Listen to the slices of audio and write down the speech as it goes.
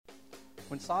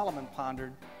When Solomon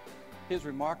pondered his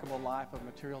remarkable life of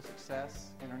material success,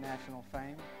 international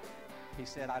fame, he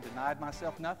said, I denied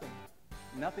myself nothing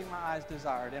my eyes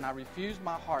desired, and I refused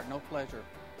my heart no pleasure.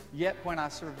 Yet when I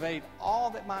surveyed all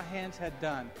that my hands had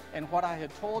done and what I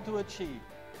had toiled to achieve,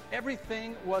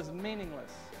 everything was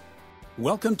meaningless.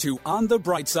 Welcome to On the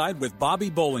Bright Side with Bobby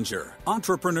Bollinger,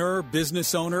 entrepreneur,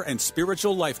 business owner, and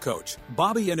spiritual life coach.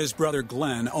 Bobby and his brother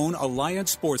Glenn own Alliance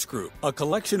Sports Group, a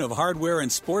collection of hardware and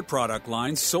sport product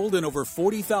lines sold in over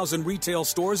 40,000 retail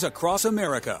stores across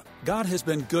America. God has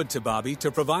been good to Bobby to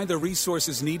provide the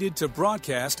resources needed to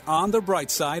broadcast On the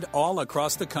Bright Side all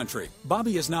across the country.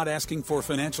 Bobby is not asking for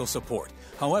financial support.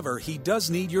 However, he does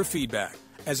need your feedback.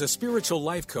 As a spiritual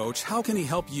life coach, how can he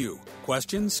help you?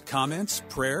 Questions, comments,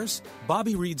 prayers?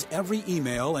 Bobby reads every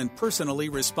email and personally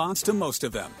responds to most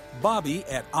of them. Bobby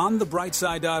at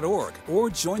onthebrightside.org or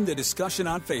join the discussion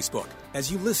on Facebook.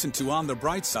 As you listen to On the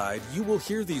Bright Side, you will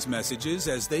hear these messages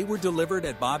as they were delivered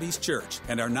at Bobby's church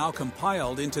and are now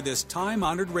compiled into this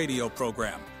time-honored radio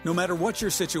program. No matter what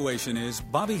your situation is,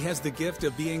 Bobby has the gift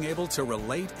of being able to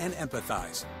relate and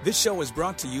empathize. This show is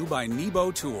brought to you by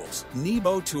Nebo Tools.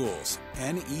 Nebo Tools,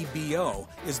 N-E-B-O,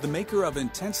 is the maker of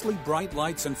intensely bright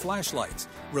lights and flashlights,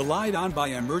 relied on by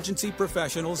emergency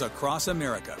professionals across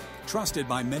America. Trusted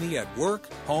by many at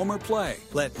work, home, or play.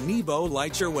 Let Nebo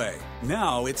light your way.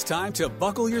 Now it's time to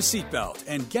buckle your seatbelt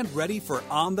and get ready for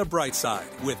On the Bright Side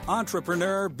with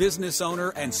entrepreneur, business owner,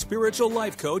 and spiritual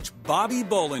life coach Bobby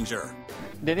Bollinger.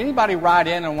 Did anybody ride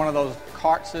in on one of those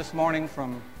carts this morning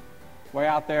from way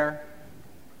out there?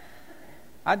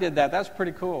 I did that. That's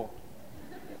pretty cool.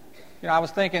 You know, I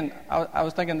was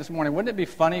thinking this morning, wouldn't it be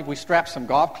funny if we strapped some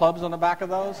golf clubs on the back of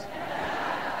those?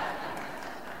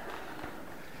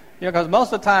 You know, because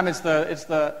most of the time it's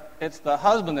the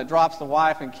husband that drops the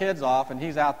wife and kids off, and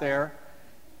he's out there.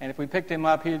 And if we picked him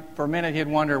up, for a minute he'd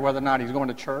wonder whether or not he's going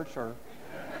to church or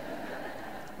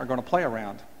going to play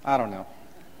around. I don't know.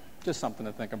 Just something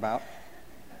to think about.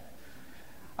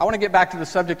 I want to get back to the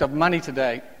subject of money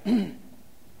today.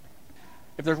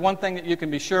 If there's one thing that you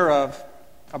can be sure of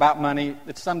about money,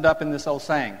 it's summed up in this old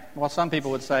saying. Well, some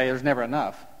people would say there's never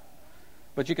enough.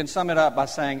 But you can sum it up by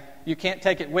saying, you can't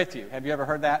take it with you. Have you ever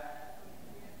heard that?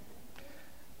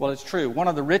 Well, it's true. One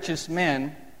of the richest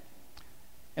men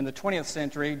in the 20th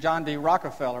century, John D.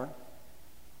 Rockefeller,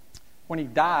 when he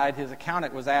died, his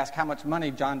accountant was asked how much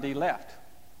money John D. left.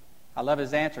 I love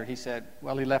his answer. He said,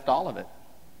 well, he left all of it.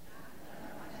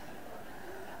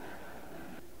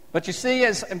 But you see,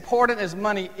 as important as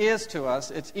money is to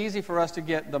us, it's easy for us to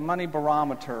get the money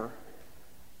barometer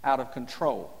out of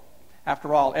control.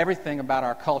 After all, everything about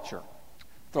our culture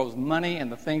throws money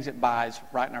and the things it buys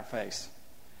right in our face.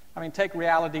 I mean, take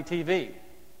reality TV.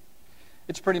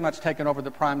 It's pretty much taken over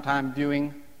the primetime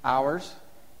viewing hours.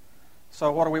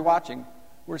 So what are we watching?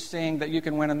 We're seeing that you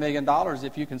can win $1 million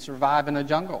if you can survive in a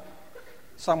jungle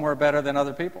somewhere better than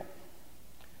other people.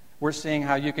 We're seeing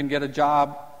how you can get a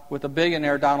job with a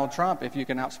billionaire Donald Trump if you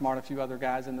can outsmart a few other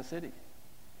guys in the city.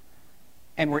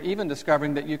 And we're even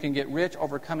discovering that you can get rich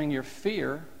overcoming your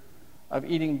fear of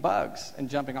eating bugs and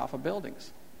jumping off of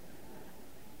buildings.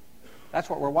 That's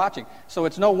what we're watching. So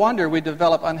it's no wonder we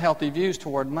develop unhealthy views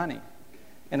toward money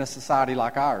in a society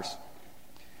like ours.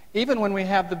 Even when we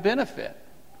have the benefit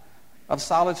of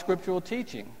solid scriptural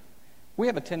teaching, we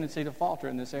have a tendency to falter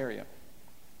in this area.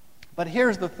 But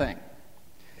here's the thing.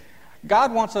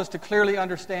 God wants us to clearly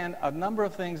understand a number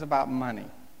of things about money.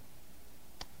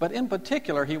 But in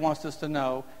particular, He wants us to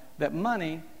know that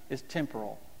money is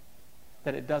temporal,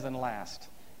 that it doesn't last.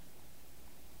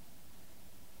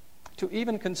 To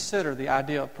even consider the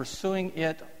idea of pursuing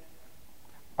it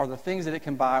or the things that it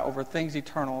can buy over things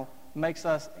eternal makes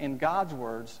us, in God's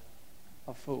words,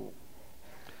 a fool.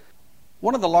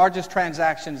 One of the largest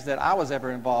transactions that I was ever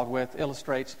involved with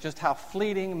illustrates just how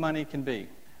fleeting money can be.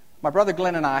 My brother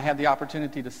Glenn and I had the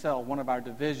opportunity to sell one of our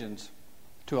divisions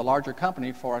to a larger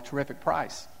company for a terrific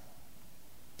price.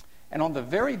 And on the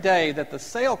very day that the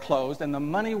sale closed and the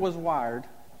money was wired,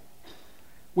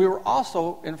 we were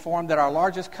also informed that our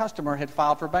largest customer had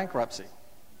filed for bankruptcy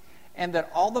and that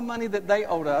all the money that they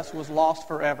owed us was lost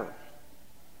forever,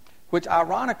 which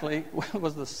ironically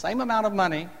was the same amount of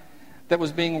money that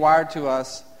was being wired to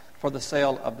us for the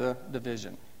sale of the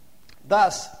division.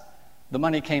 Thus, the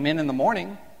money came in the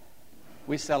morning.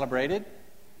 We celebrated.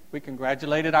 We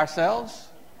congratulated ourselves.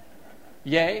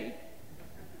 Yay.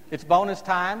 It's bonus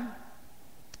time.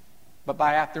 But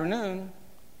by afternoon,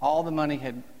 all the money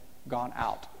had gone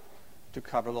out to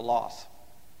cover the loss.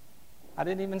 I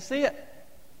didn't even see it.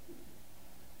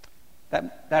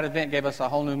 That event gave us a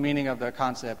whole new meaning of the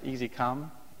concept, easy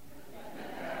come,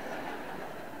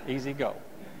 easy go.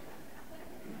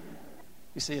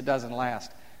 You see, it doesn't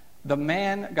last. The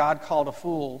man God called a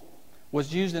fool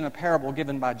was used in a parable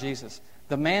given by Jesus.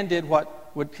 The man did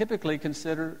what would typically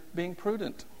consider being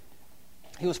prudent.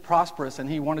 He was prosperous, and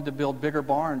he wanted to build bigger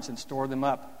barns and store them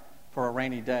up for a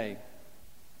rainy day.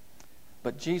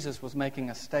 But Jesus was making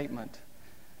a statement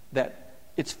that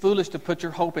it's foolish to put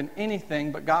your hope in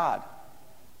anything but God.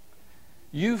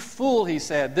 You fool, he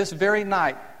said, this very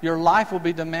night your life will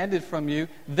be demanded from you.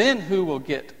 Then who will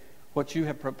get what you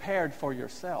have prepared for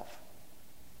yourself?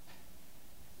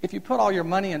 If you put all your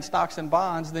money in stocks and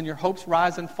bonds, then your hopes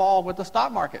rise and fall with the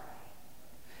stock market.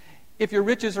 If your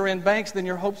riches are in banks, then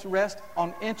your hopes rest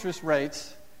on interest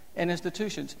rates and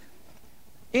institutions.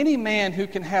 Any man who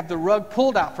can have the rug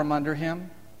pulled out from under him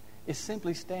is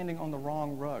simply standing on the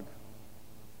wrong rug.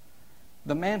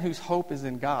 The man whose hope is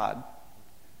in God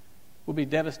will be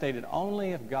devastated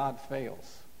only if God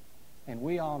fails. And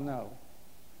we all know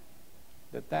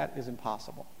that that is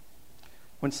impossible.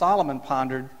 When Solomon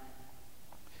pondered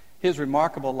his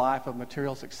remarkable life of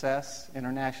material success,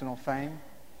 international fame,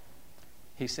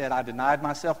 he said, I denied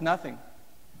myself nothing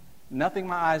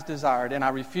my eyes desired, and I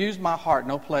refused my heart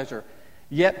no pleasure.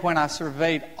 Yet when I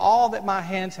surveyed all that my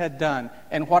hands had done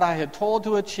and what I had toiled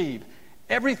to achieve,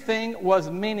 everything was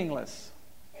meaningless.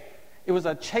 It was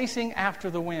a chasing after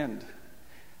the wind.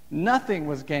 Nothing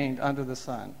was gained under the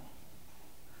sun.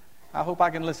 I hope I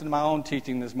can listen to my own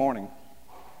teaching this morning.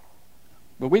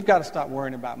 But we've got to stop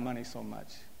worrying about money so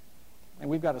much. And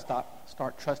we've got to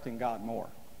start trusting God more.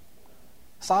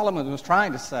 Solomon was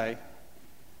trying to say,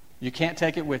 you can't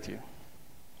take it with you.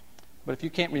 But if you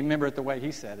can't remember it the way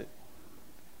he said it,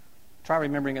 try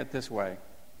remembering it this way.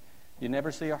 You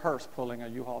never see a hearse pulling a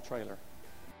U-Haul trailer.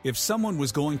 If someone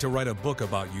was going to write a book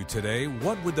about you today,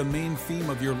 what would the main theme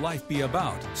of your life be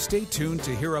about? Stay tuned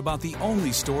to hear about the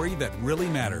only story that really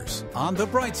matters. On the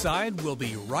Bright Side, we'll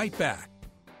be right back.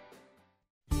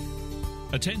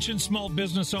 Attention small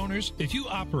business owners, if you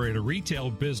operate a retail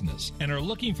business and are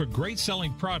looking for great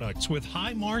selling products with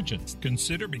high margins,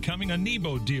 consider becoming a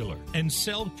Nebo dealer and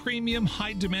sell premium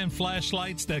high demand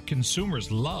flashlights that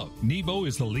consumers love. Nebo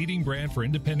is the leading brand for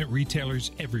independent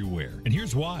retailers everywhere. And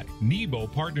here's why. Nebo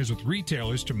partners with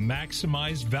retailers to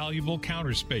maximize valuable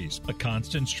counter space, a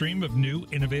constant stream of new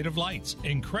innovative lights,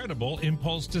 incredible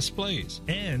impulse displays,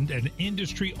 and an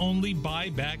industry-only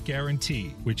buyback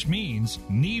guarantee, which means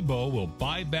Nebo will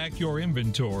buy back your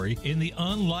inventory in the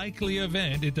unlikely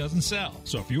event it doesn't sell.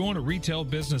 So if you own a retail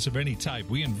business of any type,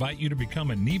 we invite you to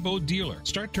become a Nebo dealer.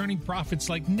 Start turning profits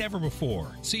like never before.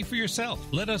 See for yourself.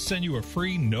 Let us send you a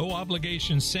free,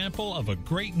 no-obligation sample of a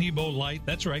great Nebo light.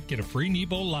 That's right, get a free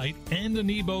Nebo light and a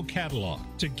Nebo catalog.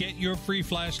 To get your free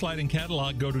flashlight and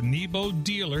catalog, go to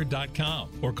NeboDealer.com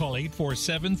or call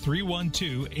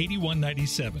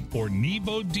 847-312-8197 or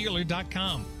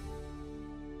NeboDealer.com.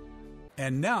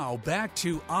 And now back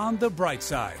to On the Bright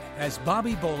Side as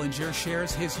Bobby Bollinger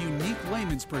shares his unique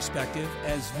layman's perspective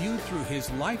as viewed through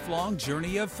his lifelong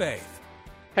journey of faith.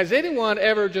 Has anyone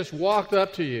ever just walked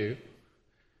up to you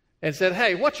and said,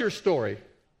 hey, what's your story?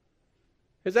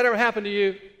 Has that ever happened to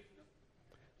you?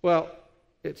 Well,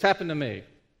 it's happened to me.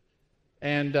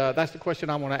 And that's the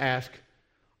question I want to ask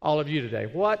all of you today.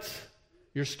 What's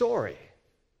your story?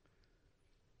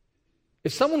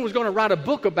 If someone was going to write a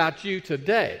book about you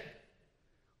today,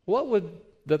 what would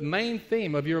the main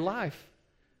theme of your life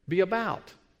be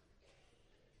about?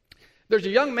 There's a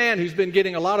young man who's been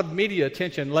getting a lot of media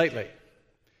attention lately.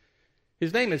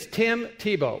 His name is Tim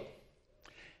Tebow.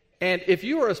 And if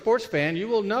you are a sports fan, you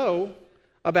will know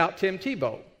about Tim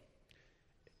Tebow.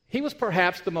 He was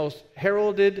perhaps the most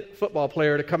heralded football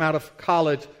player to come out of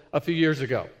college a few years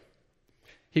ago.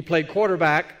 He played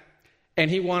quarterback,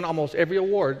 and he won almost every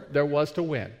award there was to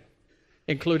win,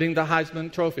 including the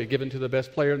Heisman Trophy given to the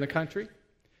best player in the country.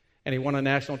 And he won a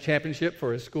national championship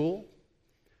for his school,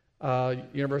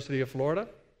 University of Florida.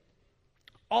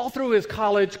 All through his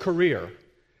college career,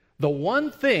 the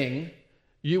one thing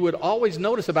you would always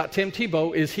notice about Tim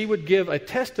Tebow is he would give a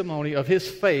testimony of his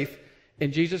faith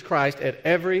in Jesus Christ at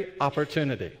every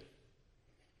opportunity.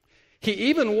 He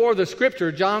even wore the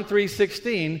scripture, John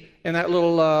 3:16, in that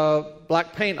little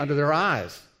black paint under their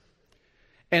eyes.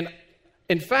 And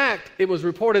in fact, it was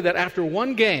reported that after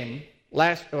one game,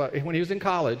 when he was in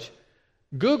college,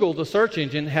 Google, the search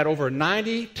engine, had over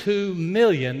 92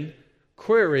 million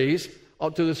queries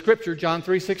to the scripture, John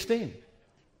 3:16.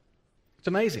 It's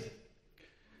amazing.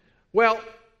 Well,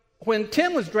 when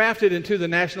Tim was drafted into the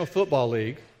National Football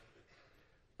League,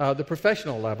 the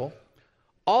professional level,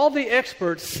 all the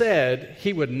experts said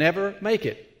he would never make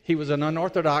it. He was an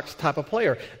unorthodox type of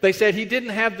player. They said he didn't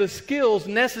have the skills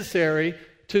necessary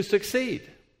to succeed.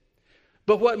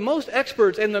 But what most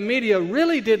experts in the media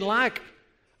really didn't like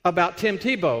about Tim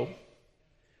Tebow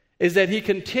is that he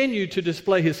continued to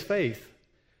display his faith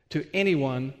to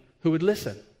anyone who would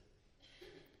listen.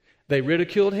 They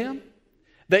ridiculed him.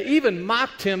 They even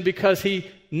mocked him because he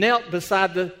knelt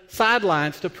beside the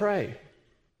sidelines to pray.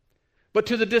 But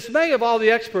to the dismay of all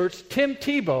the experts, Tim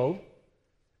Tebow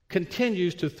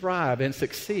continues to thrive and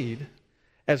succeed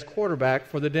as quarterback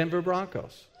for the Denver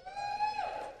Broncos.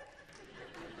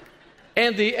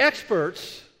 And the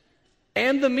experts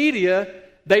and the media,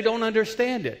 they don't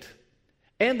understand it.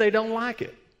 And they don't like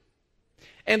it.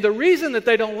 And the reason that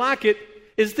they don't like it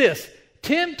is this.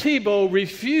 Tim Tebow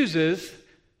refuses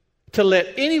to let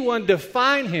anyone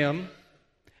define him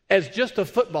as just a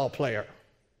football player.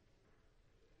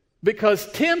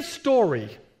 Because Tim's story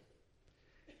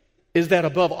is that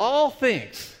above all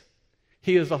things,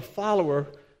 he is a follower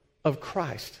of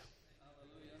Christ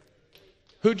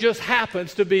who just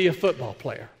happens to be a football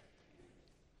player.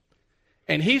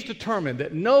 And he's determined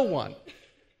that no one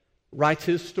writes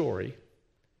his story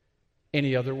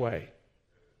any other way.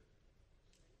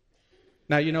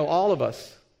 Now, you know, all of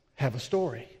us have a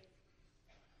story.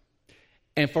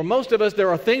 And for most of us, there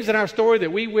are things in our story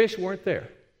that we wish weren't there.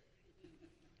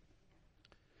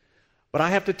 But I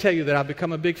have to tell you that I've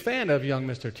become a big fan of young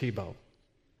Mr. Tebow.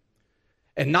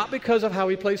 And not because of how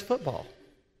he plays football,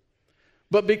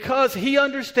 but because he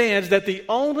understands that the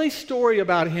only story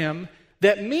about him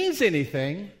that means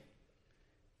anything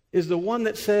is the one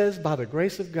that says, by the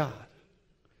grace of God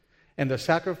and the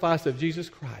sacrifice of Jesus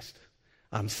Christ,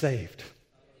 I'm saved.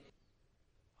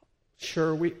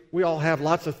 Sure, we all have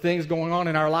lots of things going on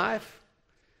in our life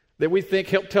that we think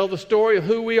help tell the story of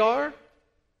who we are.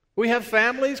 We have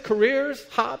families, careers,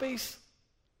 hobbies.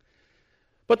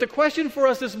 But the question for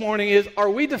us this morning is, are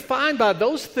we defined by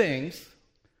those things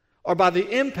or by the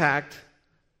impact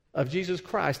of Jesus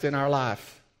Christ in our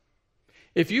life?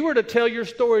 If you were to tell your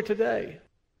story today,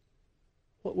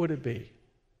 what would it be?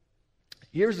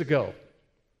 Years ago,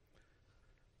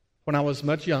 when I was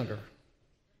much younger,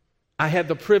 I had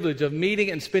the privilege of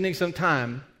meeting and spending some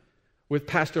time with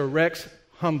Pastor Rex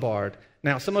Humbard.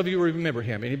 Now, some of you remember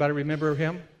him. Anybody remember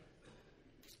him?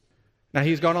 Now,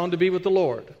 he's gone on to be with the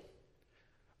Lord.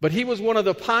 But he was one of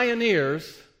the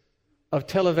pioneers of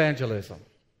televangelism.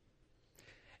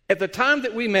 At the time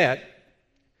that we met,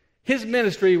 his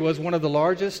ministry was one of the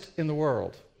largest in the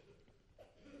world.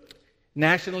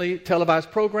 Nationally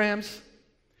televised programs,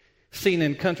 seen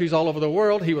in countries all over the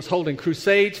world. He was holding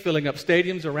crusades, filling up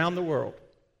stadiums around the world.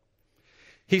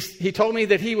 He told me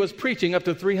that he was preaching up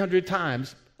to 300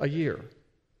 times a year.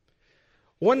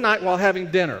 One night while having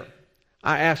dinner,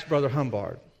 I asked Brother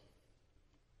Humbard,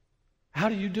 how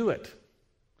do you do it?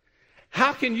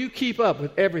 How can you keep up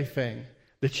with everything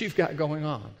that you've got going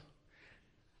on?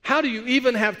 How do you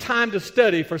even have time to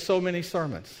study for so many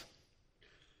sermons?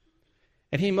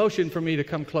 And he motioned for me to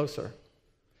come closer.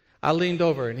 I leaned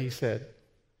over and he said,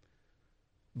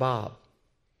 Bob,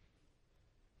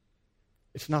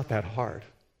 it's not that hard.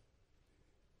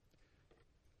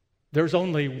 There's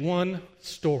only one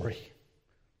story.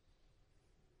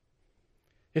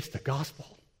 It's the gospel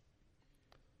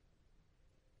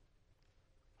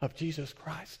of Jesus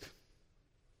Christ.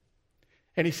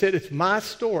 And he said, it's my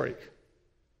story.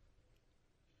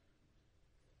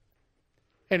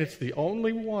 And it's the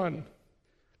only one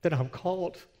that I'm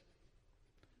called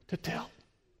to tell.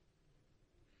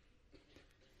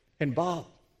 And Bob,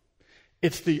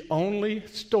 it's the only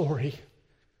story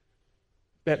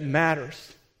that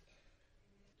matters.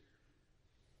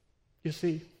 You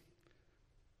see,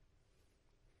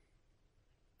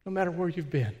 no matter where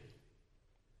you've been,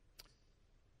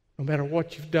 no matter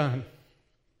what you've done,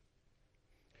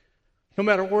 no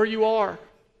matter where you are,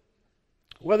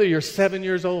 whether you're 7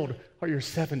 years old or you're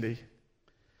 70,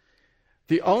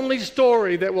 the only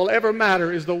story that will ever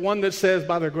matter is the one that says,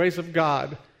 by the grace of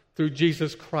God, through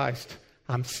Jesus Christ,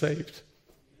 I'm saved.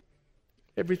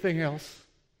 Everything else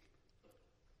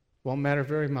won't matter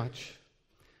very much.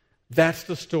 That's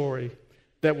the story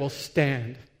that will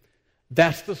stand.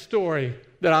 That's the story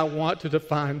that I want to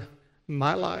define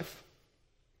my life.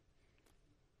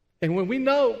 And when we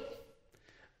know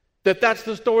that that's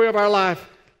the story of our life,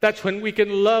 that's when we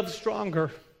can love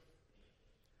stronger.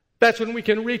 That's when we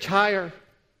can reach higher.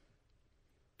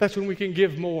 That's when we can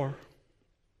give more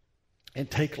and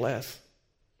take less.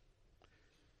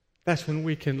 That's when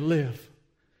we can live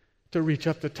to reach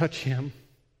up to touch Him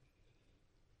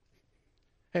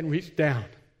and reach down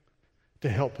to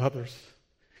help others.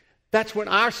 That's when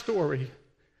our story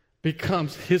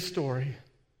becomes His story.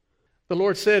 The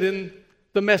Lord said in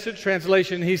the Message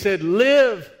translation, He said,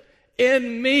 live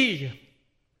in me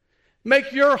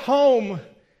Make your home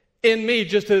in me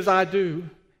just as I do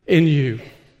in you.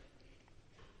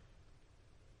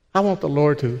 I want the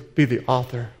Lord to be the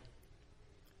author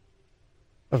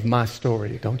of my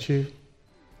story, don't you?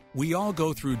 We all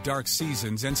go through dark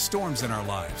seasons and storms in our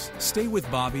lives. Stay with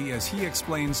Bobby as he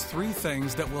explains 3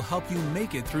 things that will help you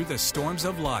make it through the storms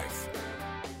of life.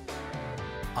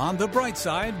 On the Bright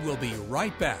Side, we'll be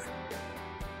right back.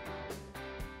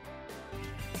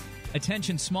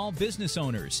 Attention small business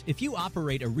owners. If you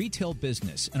operate a retail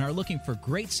business and are looking for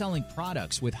great selling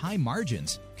products with high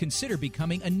margins, consider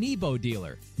becoming a Nebo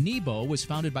dealer. Nebo was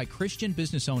founded by Christian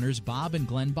business owners Bob and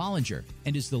Glenn Bollinger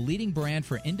and is the leading brand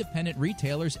for independent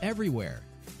retailers everywhere.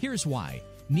 Here's why.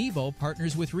 Nebo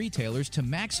partners with retailers to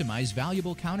maximize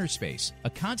valuable counter space, a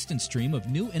constant stream of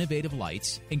new innovative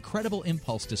lights, incredible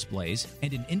impulse displays,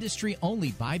 and an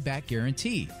industry-only buyback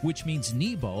guarantee, which means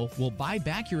Nebo will buy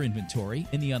back your inventory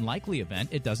in the unlikely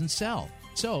event it doesn't sell.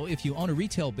 So if you own a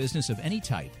retail business of any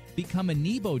type, become a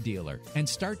Nebo dealer and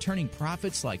start turning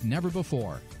profits like never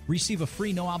before. Receive a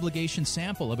free no-obligation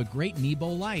sample of a great Nebo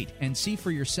light and see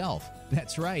for yourself.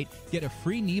 That's right, get a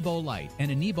free Nebo light and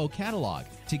a Nebo catalog.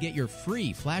 To get your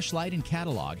free flashlight and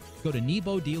catalog, go to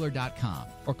NeboDealer.com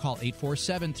or call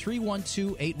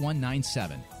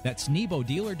 847-312-8197. That's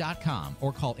NeboDealer.com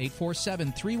or call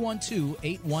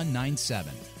 847-312-8197.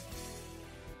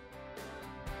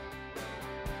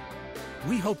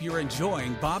 We hope you're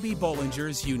enjoying Bobby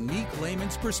Bollinger's unique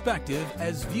layman's perspective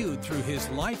as viewed through his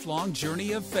lifelong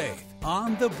journey of faith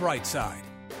on the Bright Side.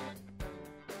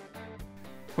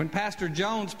 When Pastor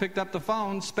Jones picked up the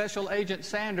phone, Special Agent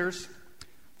Sanders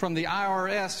from the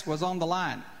IRS was on the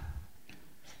line.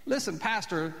 Listen,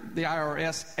 Pastor, the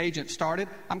IRS agent started.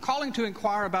 I'm calling to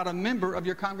inquire about a member of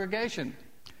your congregation,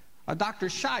 Dr.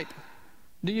 Shipe.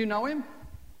 Do you know him?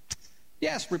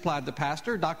 Yes, replied the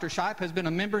pastor. Dr. Shipe has been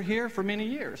a member here for many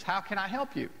years. How can I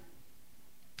help you?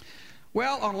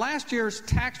 Well, on last year's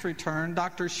tax return,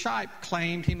 Dr. Shipe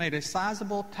claimed he made a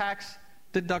sizable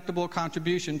tax-deductible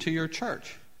contribution to your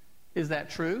church. Is that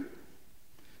true?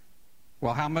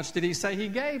 Well, how much did he say he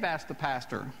gave? Asked the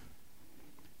pastor.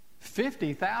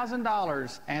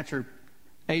 $50,000, answered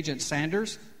Agent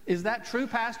Sanders. Is that true,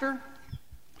 Pastor?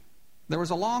 There was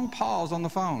a long pause on the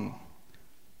phone.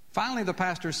 Finally, the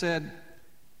pastor said,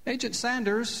 Agent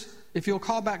Sanders, if you'll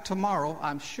call back tomorrow,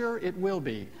 I'm sure it will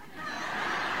be.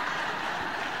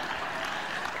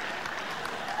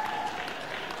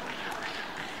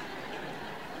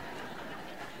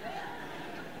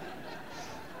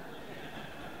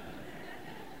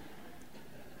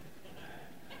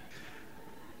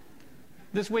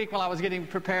 This week, while I was getting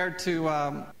prepared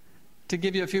to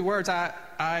give you a few words,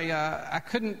 I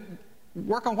couldn't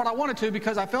work on what I wanted to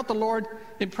because I felt the Lord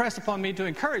impress upon me to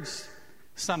encourage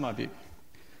some of you,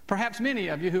 perhaps many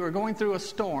of you who are going through a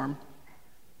storm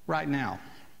right now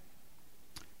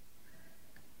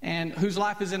and whose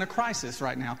life is in a crisis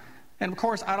right now. And of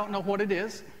course, I don't know what it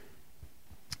is,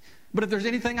 but if there's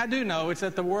anything I do know, it's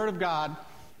that the Word of God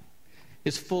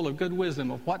is full of good wisdom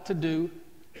of what to do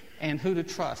and who to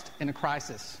trust in a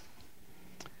crisis.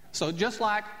 So just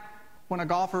like when a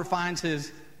golfer finds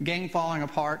his game falling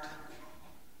apart,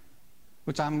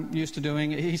 which I'm used to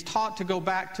doing, he's taught to go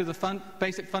back to the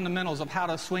basic fundamentals of how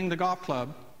to swing the golf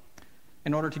club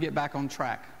in order to get back on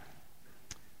track.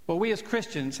 Well, we as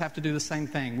Christians have to do the same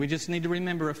thing. We just need to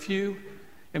remember a few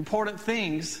important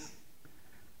things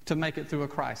to make it through a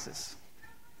crisis.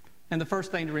 And the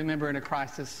first thing to remember in a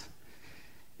crisis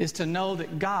is to know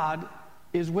that God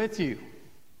is with you.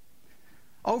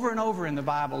 Over and over in the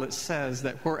Bible it says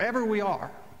that wherever we are,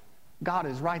 God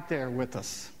is right there with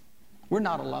us. We're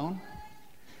not alone.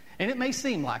 And it may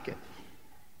seem like it,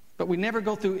 but we never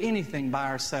go through anything by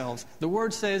ourselves. The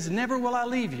Word says, never will I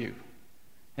leave you,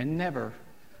 and never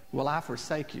will I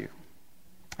forsake you.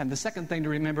 And the second thing to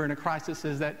remember in a crisis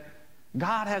is that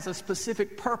God has a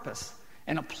specific purpose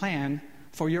and a plan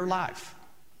for your life.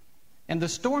 And the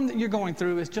storm that you're going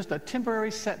through is just a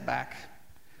temporary setback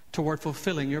toward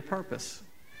fulfilling your purpose.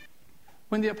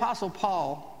 When the Apostle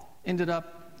Paul ended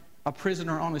up a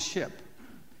prisoner on a ship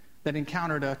that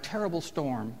encountered a terrible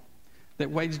storm that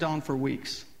waged on for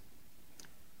weeks,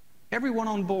 everyone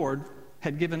on board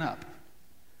had given up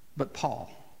but Paul.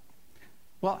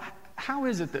 Well, how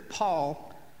is it that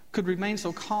Paul could remain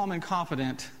so calm and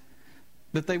confident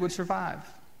that they would survive?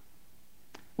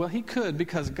 Well, he could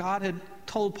because God had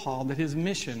told Paul that his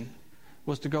mission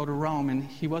was to go to Rome, and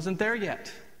he wasn't there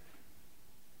yet.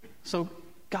 So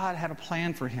God had a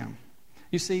plan for him.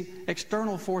 You see,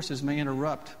 external forces may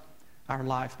interrupt our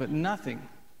life, but nothing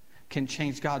can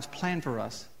change God's plan for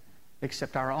us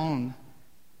except our own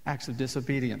acts of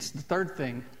disobedience. The third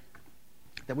thing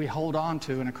that we hold on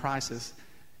to in a crisis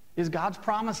is God's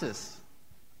promises.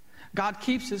 God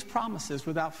keeps his promises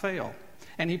without fail,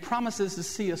 and he promises to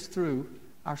see us through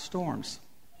our storms.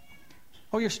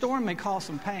 Oh, your storm may cause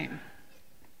some pain.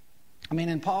 I mean,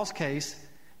 in Paul's case,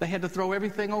 they had to throw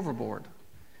everything overboard,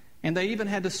 and they even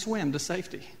had to swim to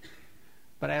safety.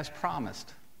 But as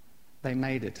promised, they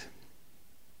made it.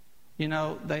 You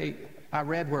know, I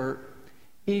read where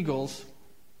eagles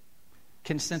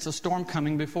can sense a storm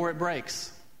coming before it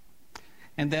breaks.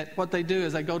 And that what they do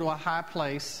is they go to a high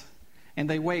place and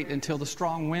they wait until the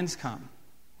strong winds come.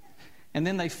 And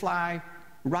then they fly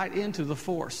right into the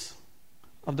force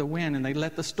of the wind, and they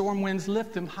let the storm winds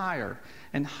lift them higher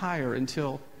and higher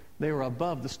until they are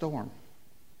above the storm,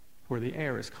 where the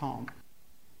air is calm.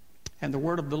 And the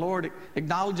word of the Lord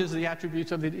acknowledges the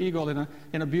attributes of the eagle in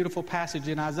a beautiful passage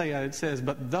in Isaiah. It says,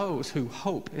 "But those who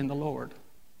hope in the Lord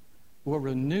will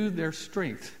renew their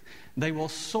strength. They will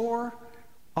soar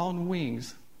on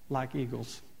wings like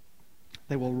eagles.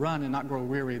 They will run and not grow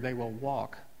weary. They will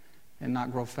walk and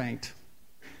not grow faint."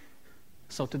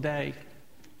 So today,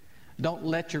 don't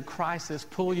let your crisis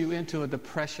pull you into a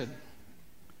depression,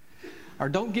 or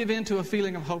don't give in to a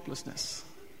feeling of hopelessness.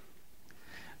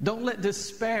 Don't let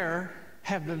despair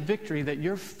have the victory that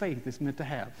your faith is meant to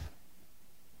have.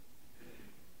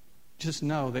 Just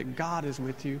know that God is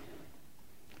with you.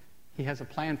 He has a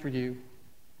plan for you,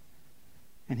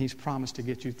 and he's promised to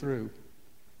get you through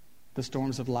the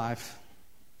storms of life.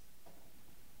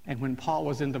 And when Paul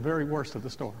was in the very worst of the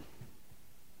storm,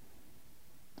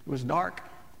 it was dark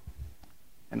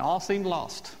and all seemed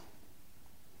lost,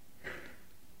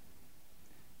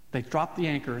 they dropped the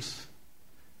anchors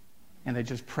and they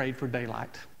just prayed for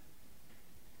daylight.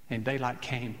 And daylight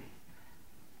came.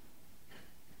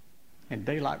 And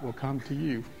daylight will come to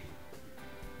you.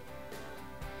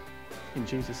 In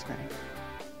Jesus' name.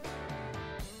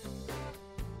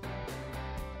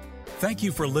 Thank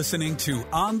you for listening to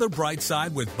On the Bright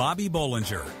Side with Bobby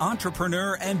Bollinger,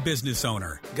 entrepreneur and business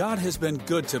owner. God has been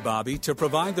good to Bobby to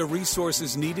provide the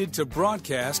resources needed to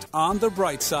broadcast On the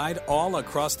Bright Side all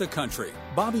across the country.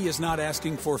 Bobby is not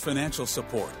asking for financial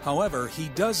support. However, he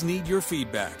does need your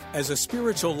feedback. As a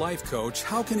spiritual life coach,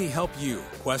 how can he help you?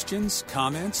 Questions,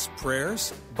 comments,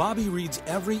 prayers? Bobby reads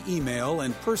every email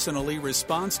and personally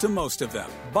responds to most of them.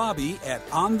 Bobby at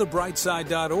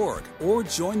onthebrightside.org or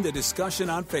join the discussion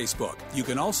on Facebook. You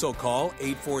can also call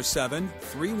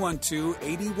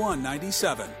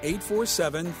 847-312-8197.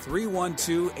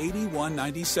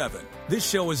 847-312-8197. This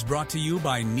show is brought to you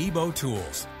by Nebo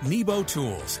Tools. Nebo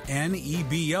Tools,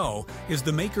 N-E-B-O, is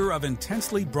the maker of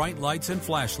intensely bright lights and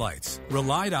flashlights.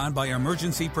 Relied on by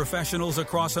emergency professionals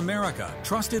across America.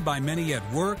 Trusted by many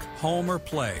at work, home, or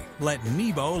play. Let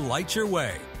Nebo light your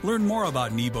way. Learn more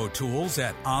about Nebo Tools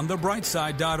at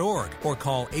onthebrightside.org or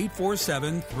call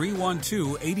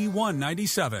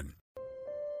 847-312-8197.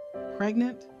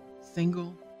 Pregnant,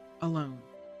 single, alone.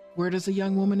 Where does a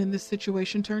young woman in this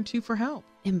situation turn to for help?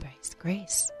 Embrace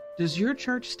Grace. Does your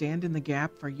church stand in the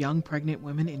gap for young pregnant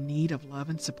women in need of love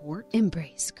and support?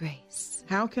 Embrace Grace.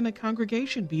 How can a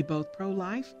congregation be both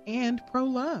pro-life and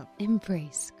pro-love?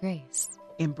 Embrace Grace.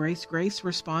 Embrace Grace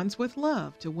responds with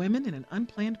love to women in an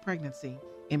unplanned pregnancy.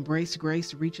 Embrace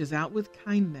Grace reaches out with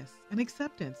kindness and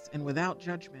acceptance and without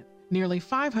judgment. Nearly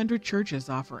 500 churches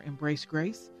offer Embrace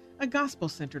Grace, a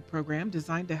gospel-centered program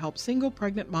designed to help single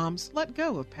pregnant moms let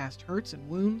go of past hurts and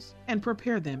wounds and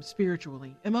prepare them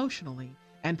spiritually, emotionally,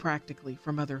 and practically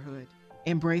for motherhood.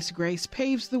 Embrace Grace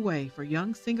paves the way for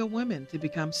young single women to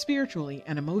become spiritually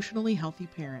and emotionally healthy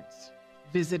parents.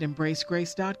 Visit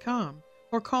embracegrace.com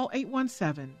or call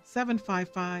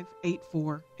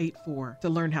 817-755-8484 to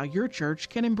learn how your church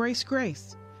can embrace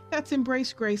grace. That's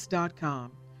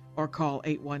embracegrace.com or call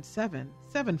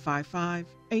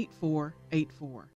 817-755-8484.